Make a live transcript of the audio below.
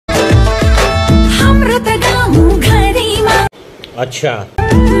अच्छा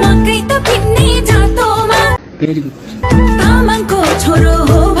very good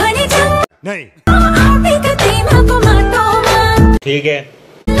नहीं ठीक है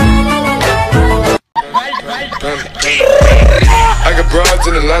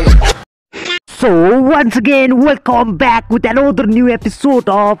So once again welcome back with another new episode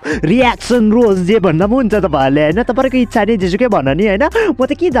of reaction rose जे भन्दा पनि हुन्छ तपाईहरुले हैन तपाईहरुको इच्छा नि जेसुकै भन्न नि हैन म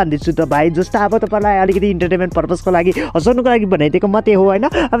त के जान्दिछु त भाइ जस्तो अब तपाईहरुलाई अलिकति इन्टरटेनमेन्ट पर्पसको लागि हँसाउनुको लागि बनाइदिएको मात्रै हो हैन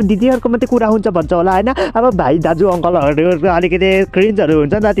अब दिदीहरुको मात्रै कुरा हुन्छ भन्छ होला हैन अब भाइ दाजु अंकलहरुको अलिकति क्रिन्जहरु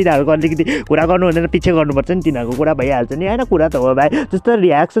हुन्छ नि त तिनीहरुको अलिकति कुरा गर्नु हुँदैन पछि गर्नुपर्छ नि तिनीहरुको कुरा भइहाल्छ नि हैन कुरा त हो भाइ जस्तो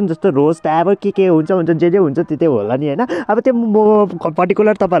रियाक्सन जस्तो रोस्ट अब के हुन्छ जे हुन्छ त्यतै होला नि हैन अब त्यो म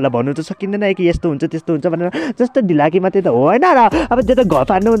पर्टिकुलर तपाईहरुलाई भन्नु त सकिँदैन कि यस्तो हुन्छ त्यस्तो हुन्छ भनेर जस्तो ढिलाकी मात्रै त हो हैन र अब त्यो त घर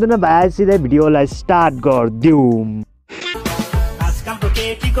फाड्नु हुँदैन भाइ सिधै भिडियोलाई स्टार्ट गर्दियौ आजकलको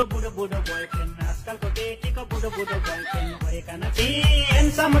केटीको बुढो बुढो बोयफ्रेन्ड आजकलको केटीको बुढो बुढो बोयफ्रेन्ड भएका नछि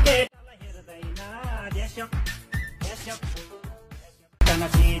एन्सम केटालाई हेर्दैन देशक देशक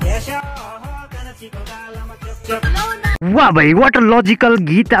कनछि देशक कनछिको गालामा चप वाह भाइ वाट अ लजिकल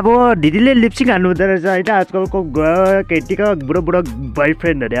गीत अब दिदीले लिपसिङ हान्नु हुँदो रहेछ हैन आजकलको केटीको बुढो बुढो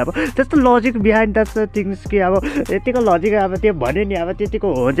बोयफ्रेन्डहरु अब त्यस्तो लजिक बिहाइन्ड द थिङ्स कि अब यतिको लजिक अब त्यो भन्यो नि अब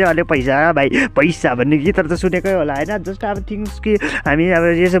त्यतिको हो चाहिँ अहिले पैसा भाइ पैसा भन्ने गीतहरु त सुनेकै होला हैन जस्ट अब थिङ्स कि हामी अब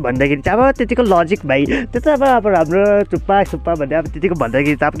यसो भन्दाखेरि चाहिँ अब त्यतिको लजिक भाइ त्यो त अब हाम्रो चुप्पा सुप्पा भन्ने अब त्यतिको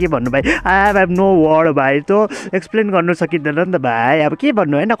भन्दाखेरि त अब के भन्नु भाइ आई हेभ नो वर्ड भाइ त्यो एक्सप्लेन गर्नु सकिँदैन नि त भाइ अब के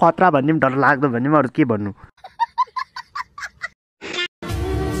भन्नु हैन खतरा भन्ने पनि डर लाग्दो भन्ने पनि अरु के भन्नु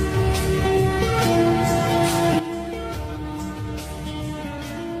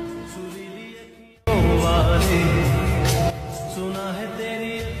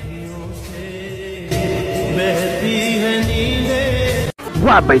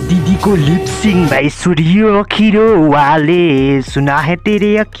वाह भाई दीदी को लिपसिंग भाई सूर्य अखिरों वाले सुना है तेरे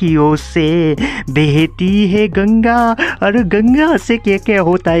अखियों से बहती है गंगा और गंगा से क्या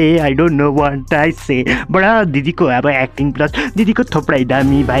होता है I don't know what I से बड़ा दीदी को अब एक्टिङ प्लस दीदी को थोप्रा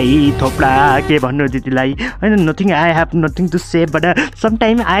दामी भाइ थोप्रा के भन्नु दिदीलाई हैन nothing I have nothing to say but some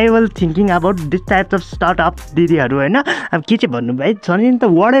time I will thinking about this types of startup दिदीहरु हैन अब के चाहिँ भन्नु भाइ छ नि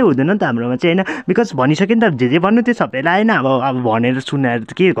त वर्डै हुँदैन नि त हाम्रोमा चाहिँ हैन बिकज भनिसके नि त जे भन्नु त्यो सबैलाई हैन अब भनेर सुने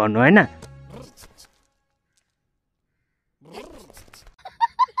के गर्नु हैन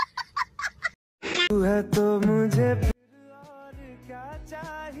तू है तो मुझे फिर और क्या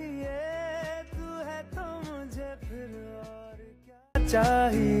चाहिए तू है तो मुझे फिर और क्या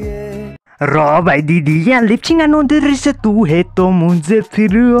चाहिए र भाइ दिदी यहाँ लिपसिङ हान्नु हुँदो रहेछ तू है तो मुझे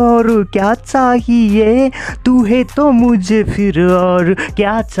फिर और क्या चाहिए तू है तो मुझे फिर और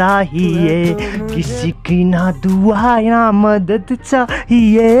क्या चाहिए किसी की ना दुआ ना मदद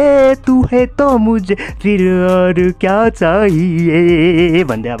चाहिए तू है तो मुझे फिर और क्या चाहिए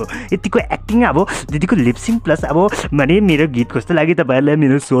भन्दै अब यतिको एक्टिङ अब दिदीको लिपसिङ प्लस अब माने मेरो गीत कस्तो लाग्यो तपाईहरुलाई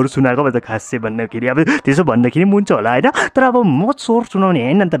मेरो स्वर सुनाएको भए त खास चाहिँ भन्दाखेरि अब त्यसो भन्दाखेरि हुन्छ होला हैन तर अब म स्वर सुनाउने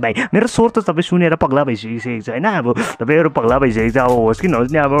हैन नि त भाइ मेरो स्वर त तपाई सुनेर पगला भइसकेको छ हैन अब तपाईहरु पगला भइसकेको छ अब होस् कि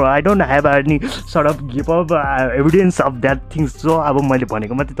नहोस् नि अब I don't have any sort of give up evidence of that things so अब मैले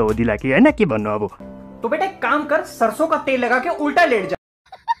भनेको मात्रै त हो दिला कि हैन के भन्नु अब तो बेटा एक काम कर सरसों का तेल लगा के उल्टा लेट जा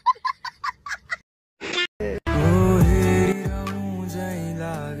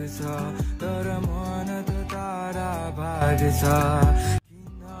तर मन त तारा भाग्छ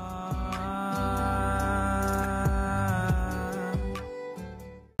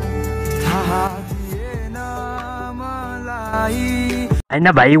हैन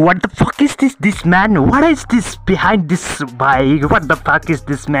भाइ what the fuck is this man what is this behind this भाइ what the fuck is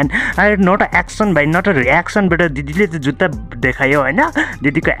this man not a action भाइ not a reaction बट दिदीले त जुत्ता देखायो हैन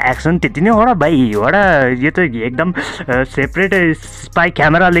दिदीको एक्सन त्यति नै हो र भाइ एउटा यो त एकदम सेपरेट स्पाई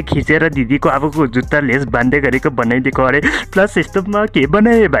क्यामेराले खिचेर दिदीको अबको जुत्ता लेस बान्दै गरेको बनाइदिएको अरे प्लस यस्तोमा के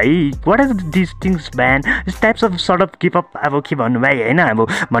बनाए भाइ what are these things man this types of sort of keep up अब के भन्नु भाइ हैन अब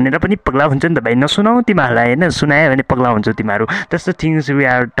भनेर पनि पगला हुन्छ नि त भाइ नसुनाउ तिमीहरुलाई हैन सुनाए भने पगला हुन्छ तिमीहरु त्यस्तो things we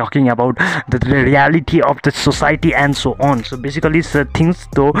are talking about the reality of the society and so on so basically things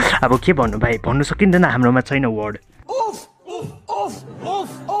तो अब के भन्नु भाइ भन्नु सकिँदैन हाम्रोमा छैन वर्ड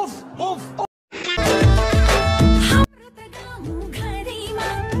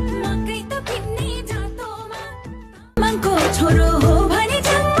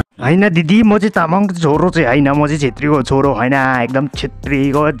होइन दिदी म चाहिँ तामाङको छोरो चाहिँ होइन म चाहिँ छेत्रीको छोरो होइन एकदम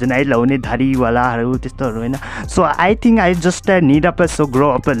छेत्रीको जनाइ लाउने धारीवालाहरू त्यस्तोहरू होइन so I think I just need up so grow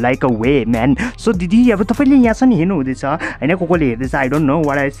up like a way man so दिदी अब तपाईँले यहाँसम्म हेर्नु हुँदैछ होइन को हेर्दैछ I don't know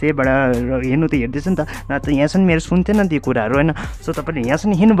what I सेबाट हेर्नु त हेर्दैछ नि त न त यहाँसम्म मेरो सुन्थेन त्यो कुराहरू होइन सो तपाईँले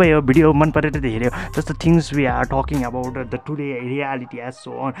यहाँसम्म हेर्नुभयो भिडियो मन परेर त हेऱ्यो जस्तो things we are talking about the today reality as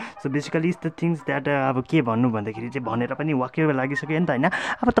so on so basically is the things that अब के भन्नु भन्दाखेरि चाहिँ भनेर पनि वाक्य लागिसक्यो नि त होइन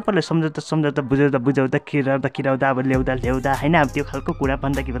अब तपाईँलाई सम्झाउँदा बुझाउँदा खिराउँदा अब ल्याउँदा होइन अब त्यो खालको कुरा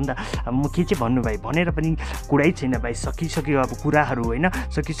भन्दा के भन्दा अब म के चाहिँ भन्नु भाइ भनेर पनि कुरै छैन भाइ सकिसक्यो अब कुराहरू होइन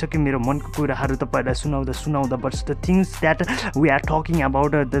सकिसक्यो मेरो मनको कुराहरू तपाईँहरूलाई सुनाउँदा buts the things that we are talking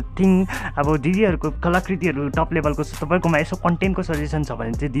about the thing अब दिदीहरूको कलाकृतिहरू टप लेभलको छ तपाईँहरूकोमा यसो कन्टेन्टको सजेसन छ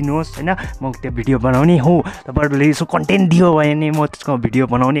भने चाहिँ दिनुहोस् होइन म त्यो भिडियो बनाउने हो तपाईँहरूले यसो कन्टेन्ट दियो भने म त्यसको भिडियो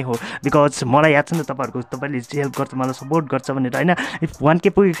बनाउने हो बिकज मलाई याद छ नि त तपाईँले हेल्प गर्छ मलाई सपोर्ट गर्छ भनेर होइन इफ 1K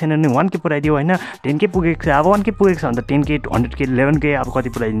पुगेको छैन भने 1K पुऱ्याइदियो होइन 10K पुगेको छ अब 1K पुगेको छ भने त 10K 100K 11K अब कति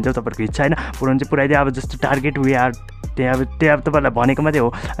पुऱ्याइदिन्छ तपाईँहरूको इच्छा होइन पुऱ्याउनु चाहिँ पुऱ्याइदियो अब जस्तो टार्गेट वी आर त्यहाँ अब तपाईँलाई भनेको मात्रै हो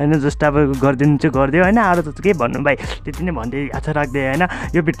होइन जस्तो अब गरिदिनु चाहिँ गरिदियो होइन अरू त के भन्नु भाइ त्यति नै भन्दै आशा राख्दै होइन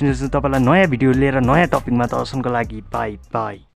यो भिडियो तपाईँलाई नयाँ भिडियो लिएर नयाँ टपिकमा दर्शनको लागि बाई